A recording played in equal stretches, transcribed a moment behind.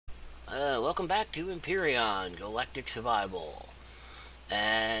Welcome back to Empyrion Galactic Survival.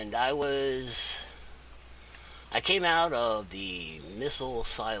 And I came out of the missile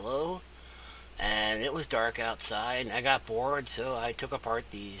silo, and it was dark outside, and I got bored, so I took apart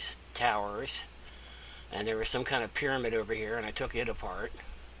these towers, and there was some kind of pyramid over here, and I took it apart.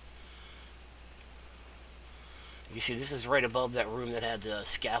 You see, this is right above that room that had the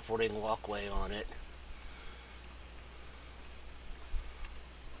scaffolding walkway on it.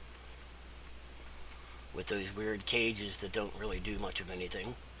 With those weird cages that don't really do much of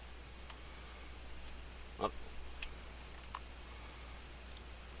anything. Oh.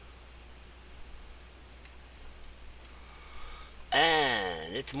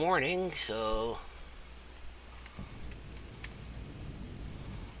 And it's morning, so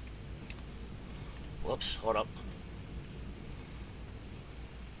whoops, hold up.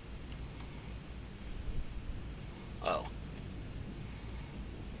 Oh.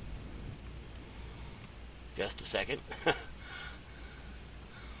 Just a second.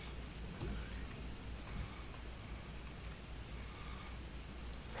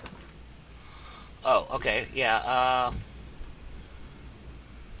 Oh, okay, yeah,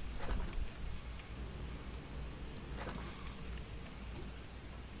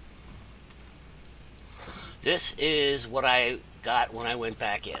 this is what I got when I went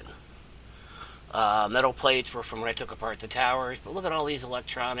back in. Metal plates were from when I took apart the towers, but look at all these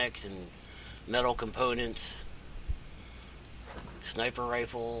electronics and metal components. Sniper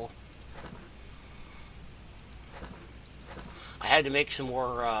rifle. I had to make some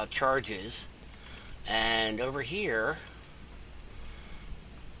more charges. And over here,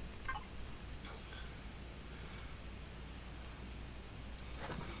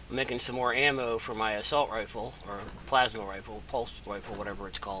 I'm making some more ammo for my assault rifle, or plasma rifle, pulse rifle, whatever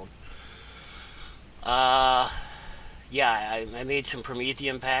it's called. Yeah, I made some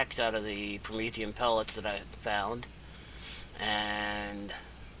promethium packs out of the promethium pellets that I found. And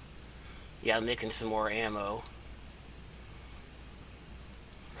yeah, I'm making some more ammo.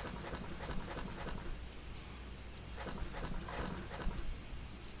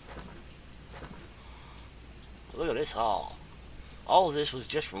 Look at this haul. All of this was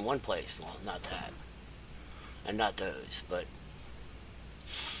just from one place. Well, not that. And not those, but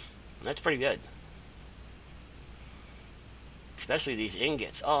that's pretty good. Especially these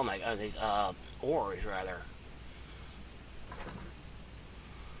ingots. Oh my god, these ores rather.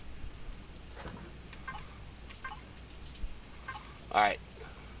 Alright.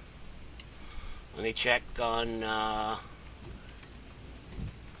 Let me check on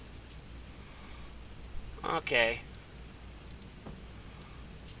okay.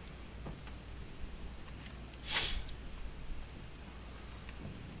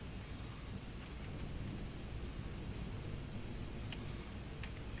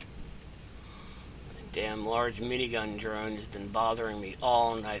 Damn large minigun drone has been bothering me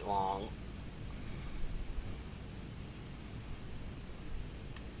all night long.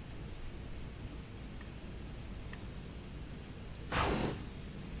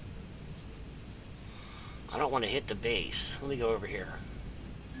 I don't want to hit the base. Let me go over here.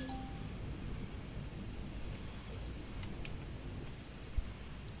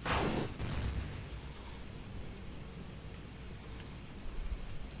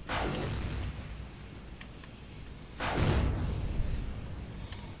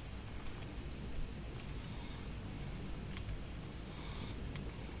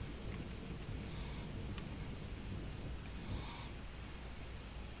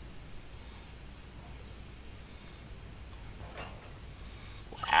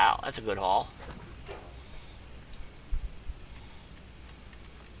 Wow, that's a good haul.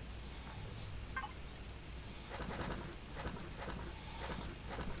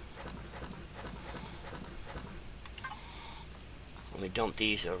 Let me dump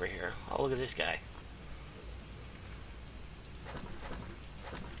these over here. Oh, look at this guy.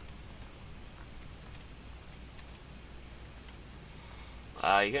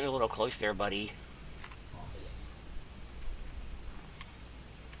 You're getting a little close there, buddy.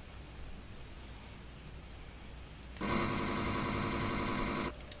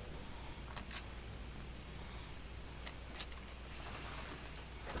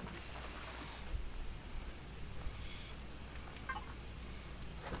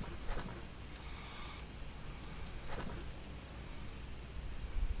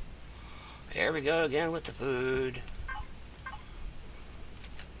 There we go again with the food.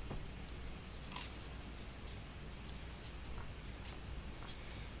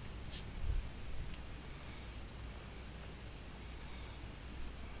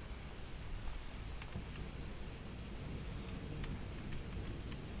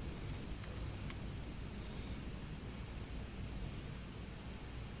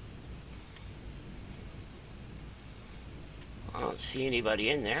 don't see anybody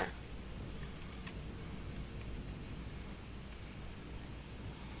in there.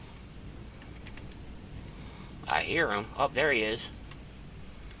 I hear him. Oh, there he is.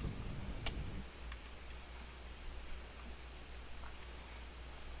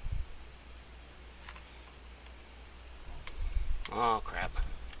 Oh, crap.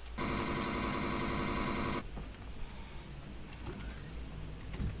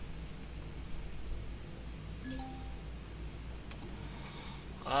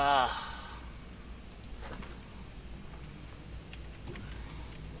 Ah.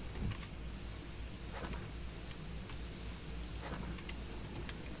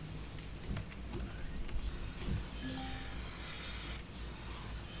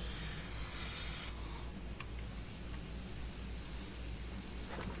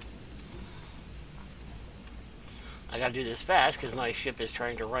 I gotta do this fast because my ship is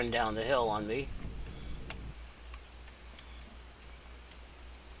trying to run down the hill on me.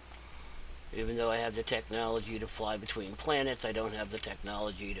 Even though I have the technology to fly between planets, I don't have the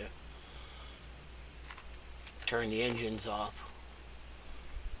technology to turn the engines off.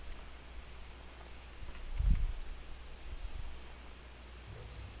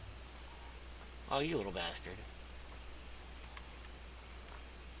 Oh, you little bastard.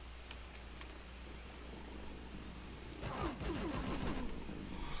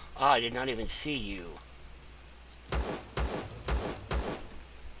 Oh, I did not even see you.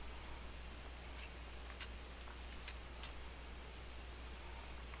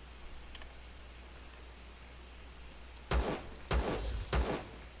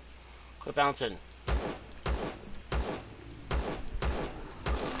 Quit bouncing.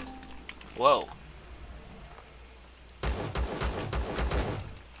 Whoa.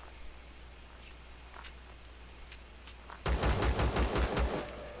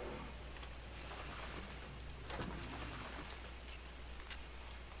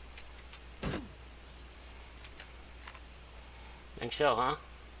 Think so, huh?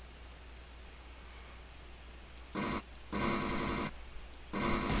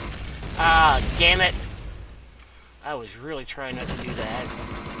 Ah, damn it. I was really trying not to do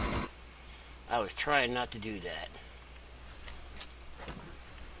that. I was trying not to do that.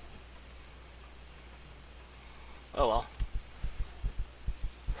 Oh well.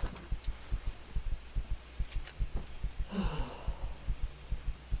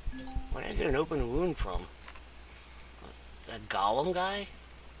 Where did I get an open wound from? That golem guy?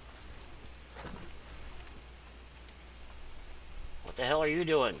 What the hell are you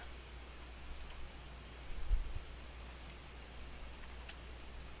doing?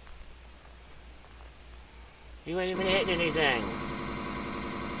 You ain't even hitting anything.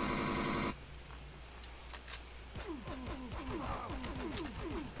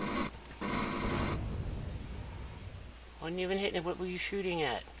 Wasn't even hitting it. What were you shooting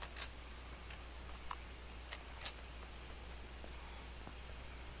at?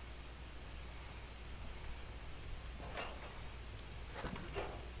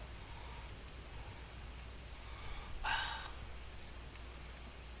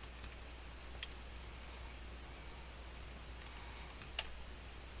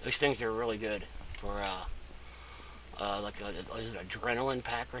 Those things are really good for, like is it adrenaline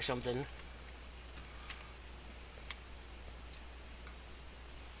pack or something?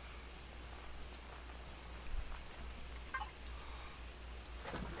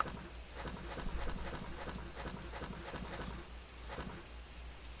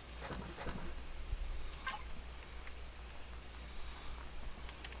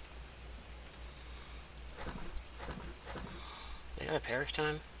 They got a perish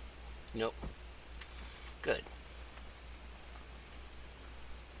time? Nope. Good.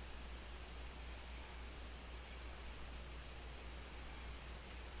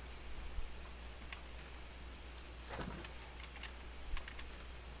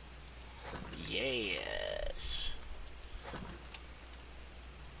 Yes.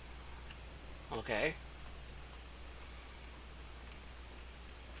 Okay.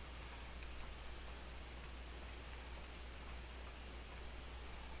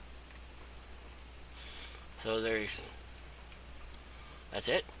 So there's... That's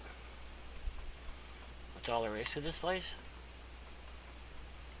it? That's all there is to this place?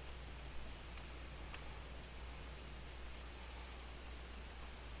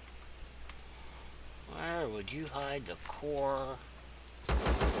 Where would you hide the core?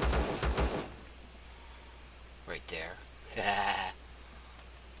 Right there.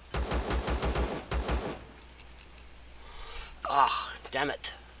 Ah, damn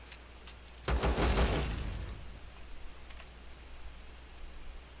it.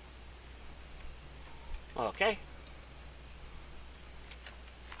 Okay.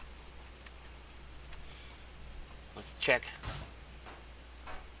 Check.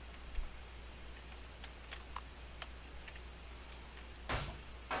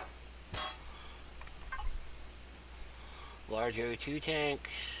 Large O2 tank.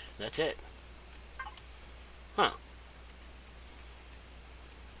 That's it. Huh.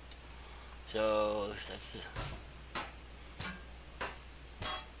 So that's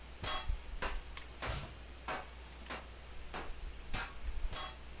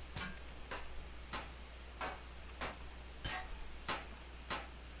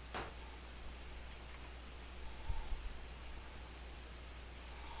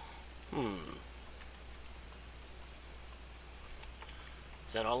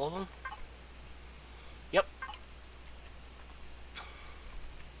Is that all of them? Yep.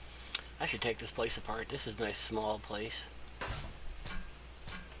 I should take this place apart. This is a nice small place.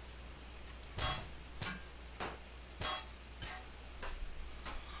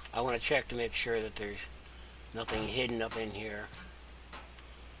 I want to check to make sure that there's nothing hidden up in here.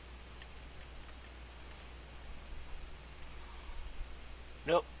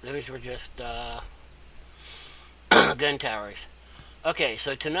 Nope, those were just gun towers. Okay,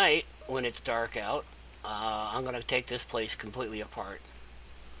 so tonight, when it's dark out, I'm going to take this place completely apart.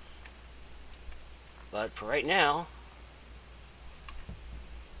 But for right now...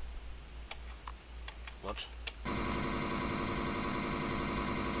 Whoops.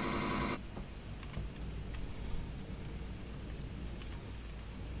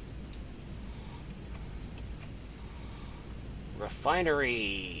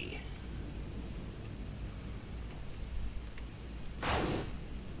 Refinery.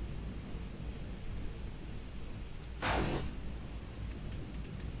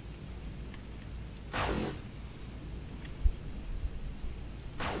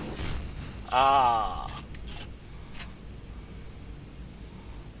 Ah.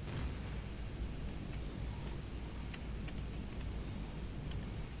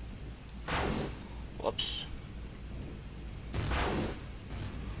 Whoops.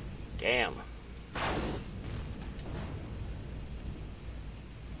 Damn.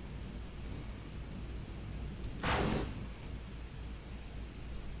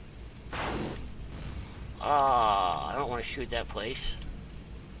 Ah, I don't want to shoot that place.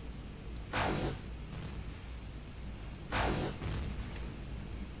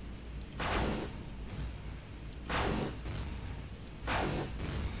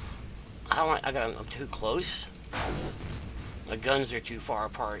 I'm too close. My guns are too far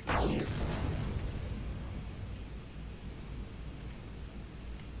apart.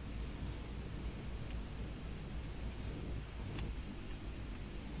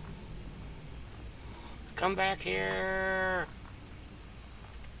 Come back here.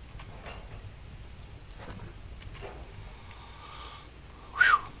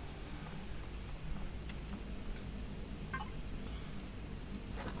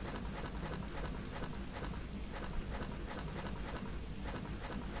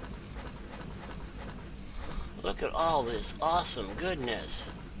 Look at all this awesome goodness.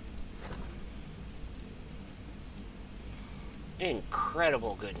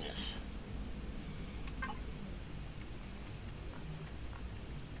 Incredible goodness.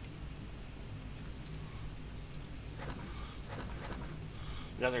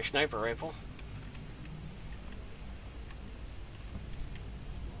 Another sniper rifle.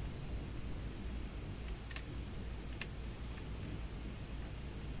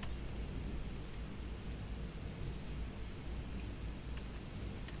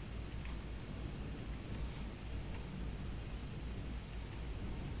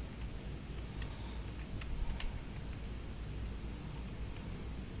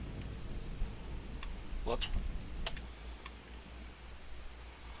 Whoops.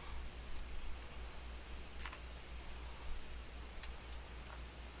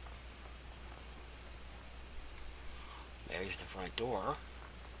 There's the front door.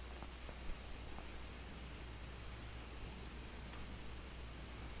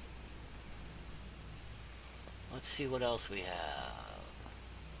 Let's see what else we have.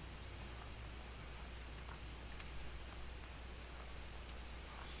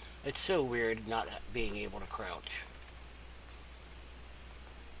 It's so weird not being able to crouch.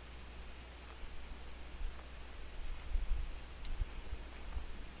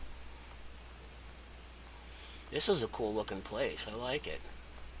 This is a cool looking place. I like it.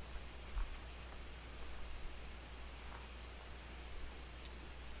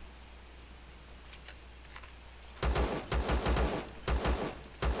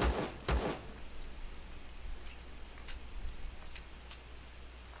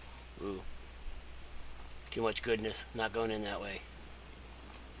 Ooh. Too much goodness. Not going in that way.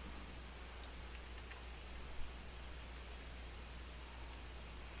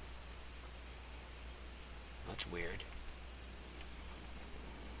 weird.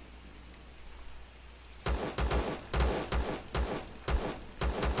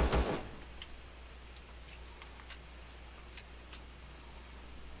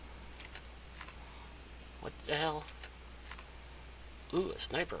 What the hell? Ooh, a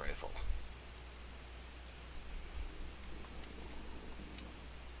sniper rifle.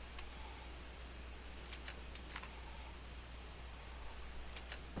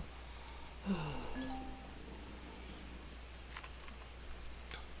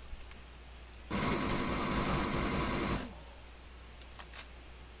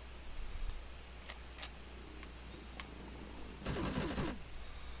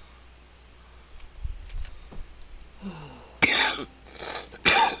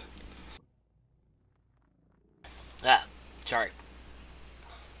 Ah, sorry.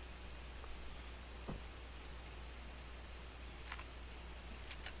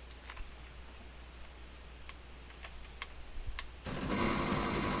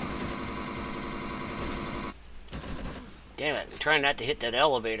 Damn it, I'm trying not to hit that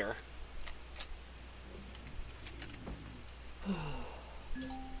elevator.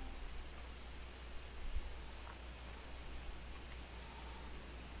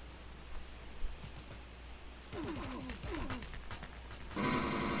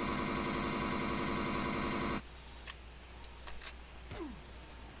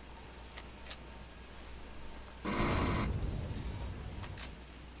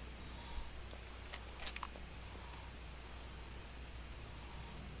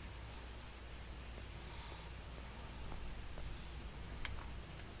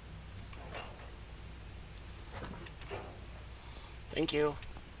 Thank you.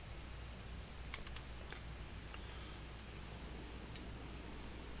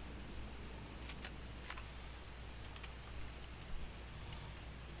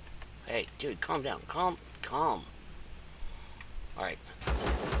 Hey, dude, calm down. Calm. Alright.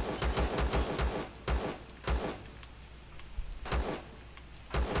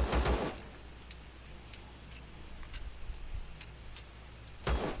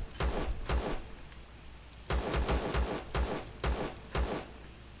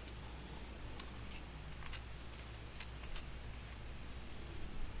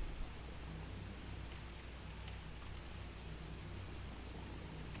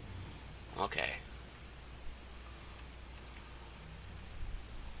 Okay.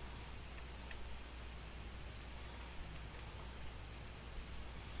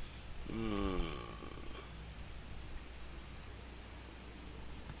 Hmm.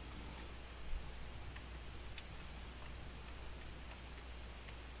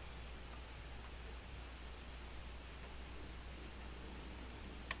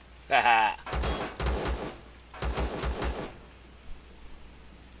 Haha.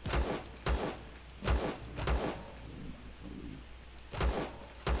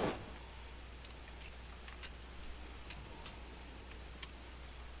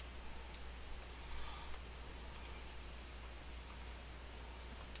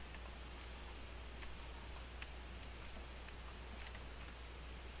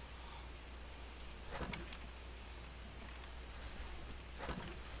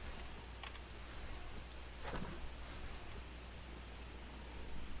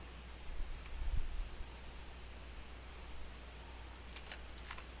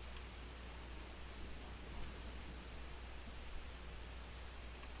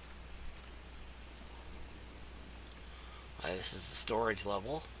 This is the storage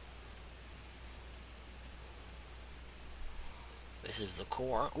level. This is the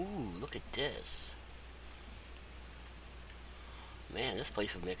core. Ooh, look at this. Man, this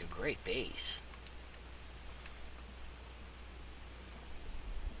place would make a great base.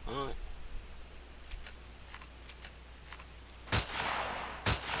 Alright.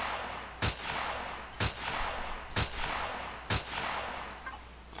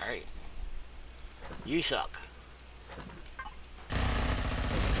 Alright. You suck.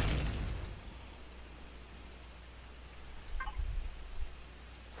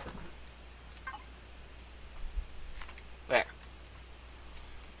 There.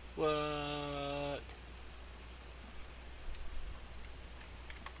 What?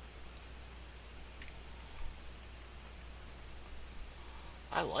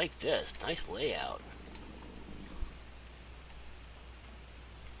 I like this. Nice layout.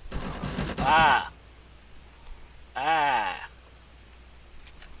 Ah! Ah!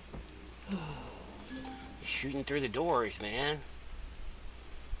 Shooting through the doors, man.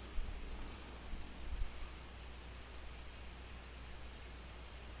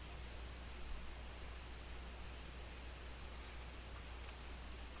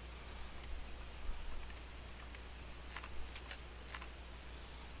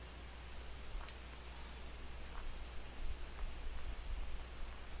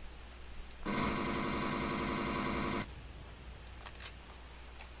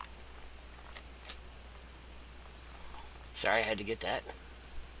 Sorry, I had to get that.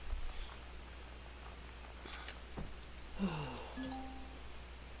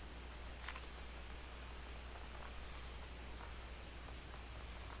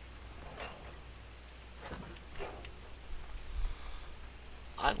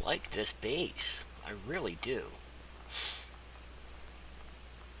 I like this base. I really do.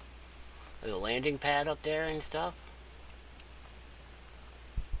 The landing pad up there and stuff.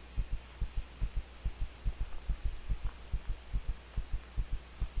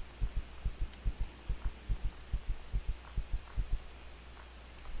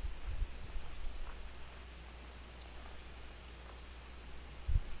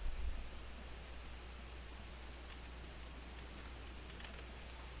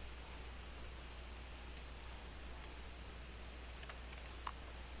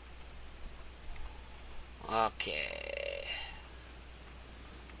 Okay.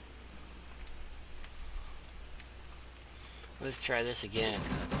 Let's try this again.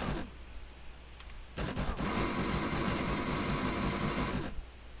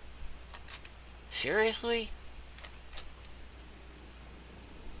 Seriously?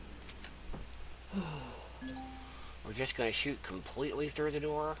 We're just going to shoot completely through the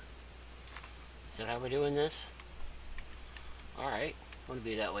door? Is that how we're doing this? Alright, I want to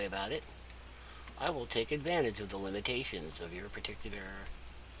be that way about it. I will take advantage of the limitations of your particular...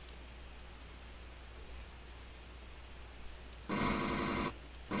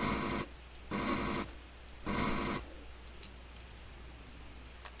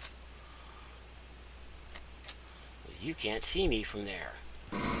 You can't see me from there.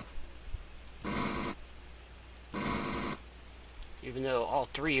 Even though all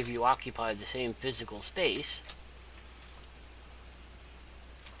three of you occupy the same physical space.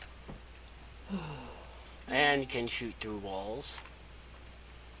 And can shoot through walls.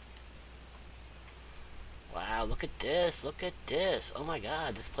 Wow, look at this, look at this. Oh my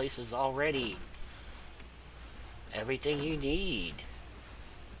god, this place is already everything you need.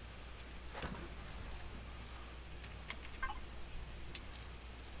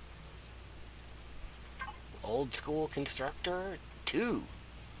 Old school constructor 2.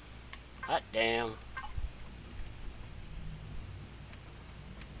 Hot damn.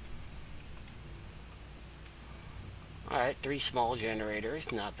 Alright, 3 small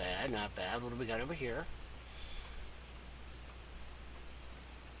generators. Not bad, not bad. What do we got over here?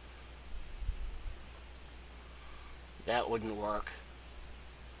 That wouldn't work.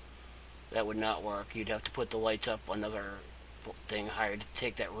 That would not work. You'd have to put the lights up another thing higher to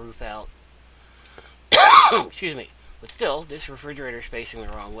take that roof out. Excuse me. But still, this refrigerator's facing the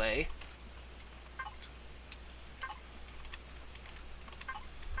wrong way.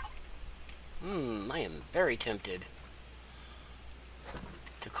 I am very tempted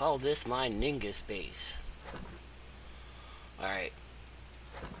to call this my ningues base. Alright.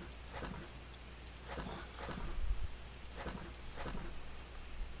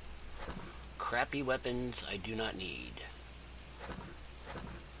 Crappy weapons I do not need.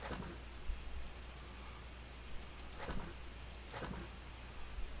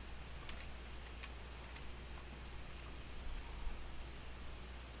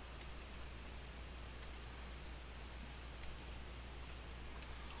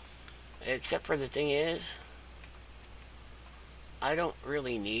 Except for the thing is, I don't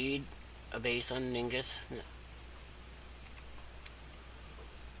really need a base on ningues. No.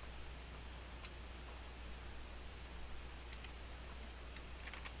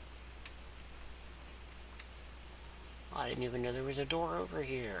 I didn't even know there was a door over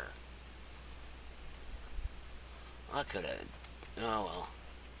here. I could have... Oh well.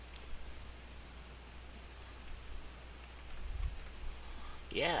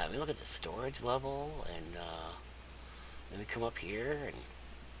 Yeah, I mean, look at the storage level, and let me come up here, and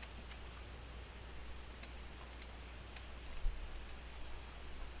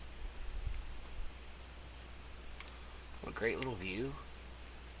what a great little view.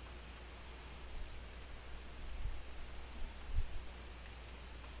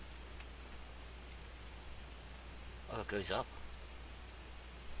 Oh, it goes up.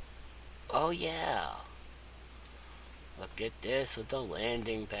 Oh yeah. Look at this with the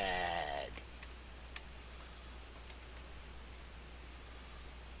landing pad.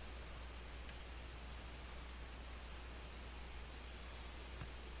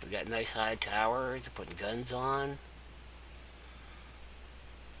 We got nice high towers, putting guns on.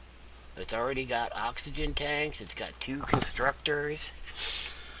 It's already got oxygen tanks, it's got 2 constructors.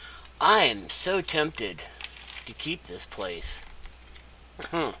 I am so tempted to keep this place.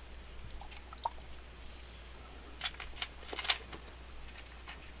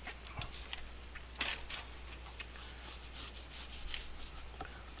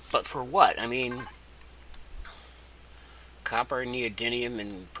 But for what? I mean, copper, neodymium,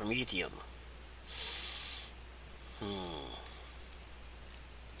 and promethium. Hmm.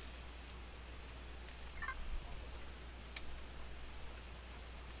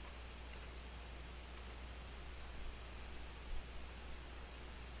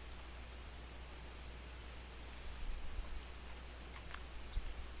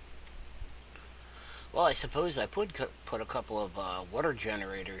 Well, I suppose I could put a couple of water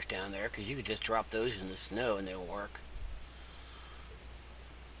generators down there, because you could just drop those in the snow and they'll work.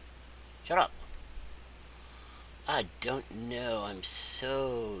 Shut up. I don't know. I'm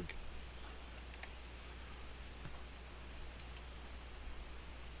so...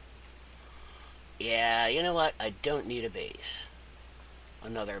 Yeah, you know what? I don't need a base.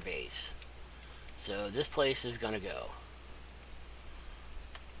 Another base. So this place is going to go.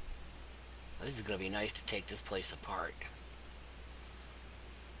 This is going to be nice to take this place apart.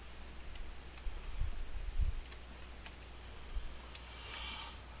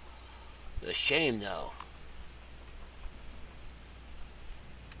 The shame, though.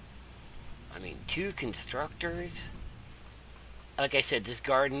 I mean, 2 constructors? Like I said, this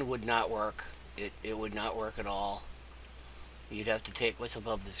garden would not work. It would not work at all. You'd have to take what's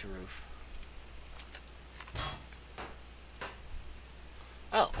above this roof.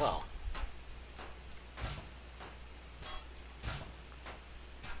 Oh, well.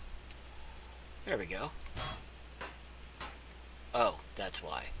 There we go. Oh, that's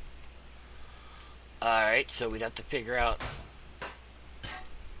why. Alright, so we'd have to figure out...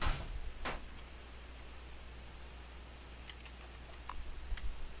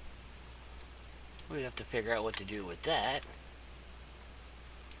 We'd have to figure out what to do with that.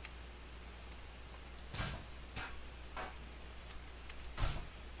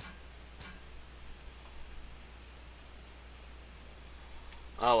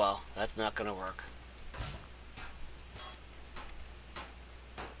 Oh well, that's not gonna work.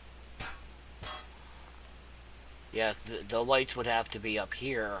 Yeah, the lights would have to be up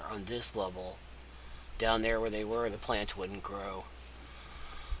here on this level. Down there where they were, the plants wouldn't grow.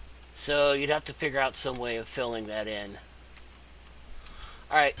 So you'd have to figure out some way of filling that in.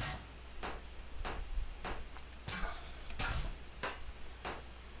 Alright.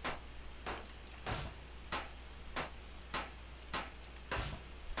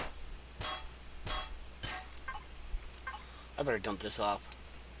 I better dump this off.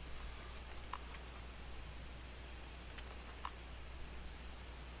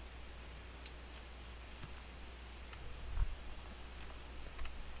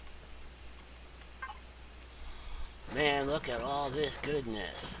 Man, look at all this goodness.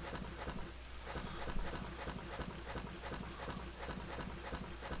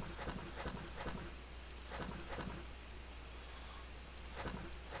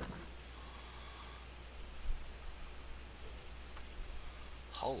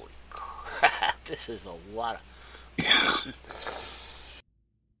 Holy crap, this is a lot of...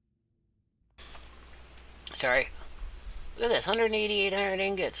 Sorry. Look at this, 188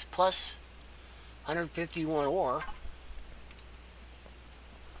 ingots plus 151 ore.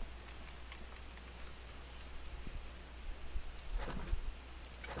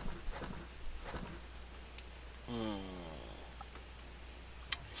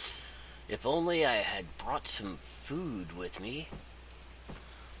 If only I had brought some food with me.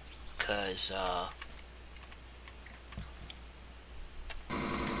 Because,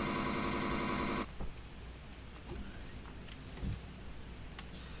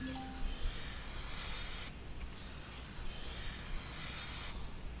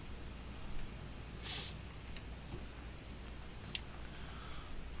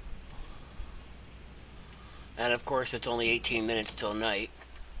 and of course it's only 18 minutes till night.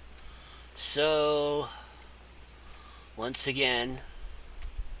 So, once again,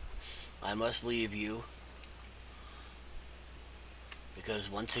 I must leave you. Because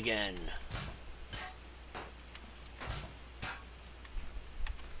once again,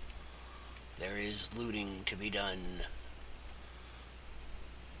 there is looting to be done.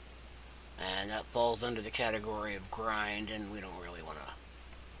 And that falls under the category of grind, and we don't really want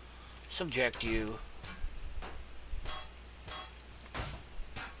to subject you.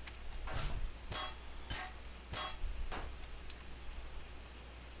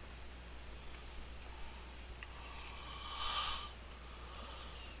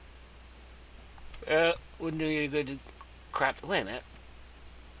 Wouldn't do you any good to crap. Wait a minute.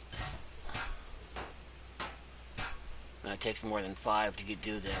 It takes more than 5 to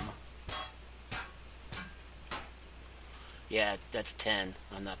do them. Yeah, that's 10.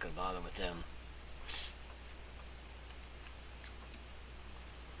 I'm not going to bother with them.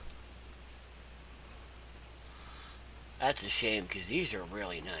 That's a shame, because these are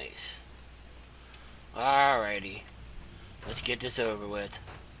really nice. Alrighty. Let's get this over with.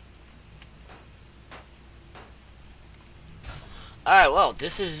 Alright, well,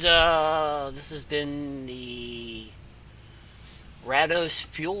 this has been the Rados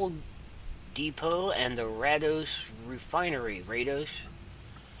Fuel Depot and the Rados Refinery. Rados.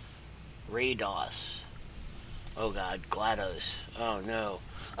 Oh god, GLaDOS. Oh no.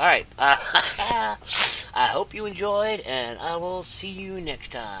 Alright, I hope you enjoyed, and I will see you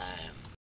next time.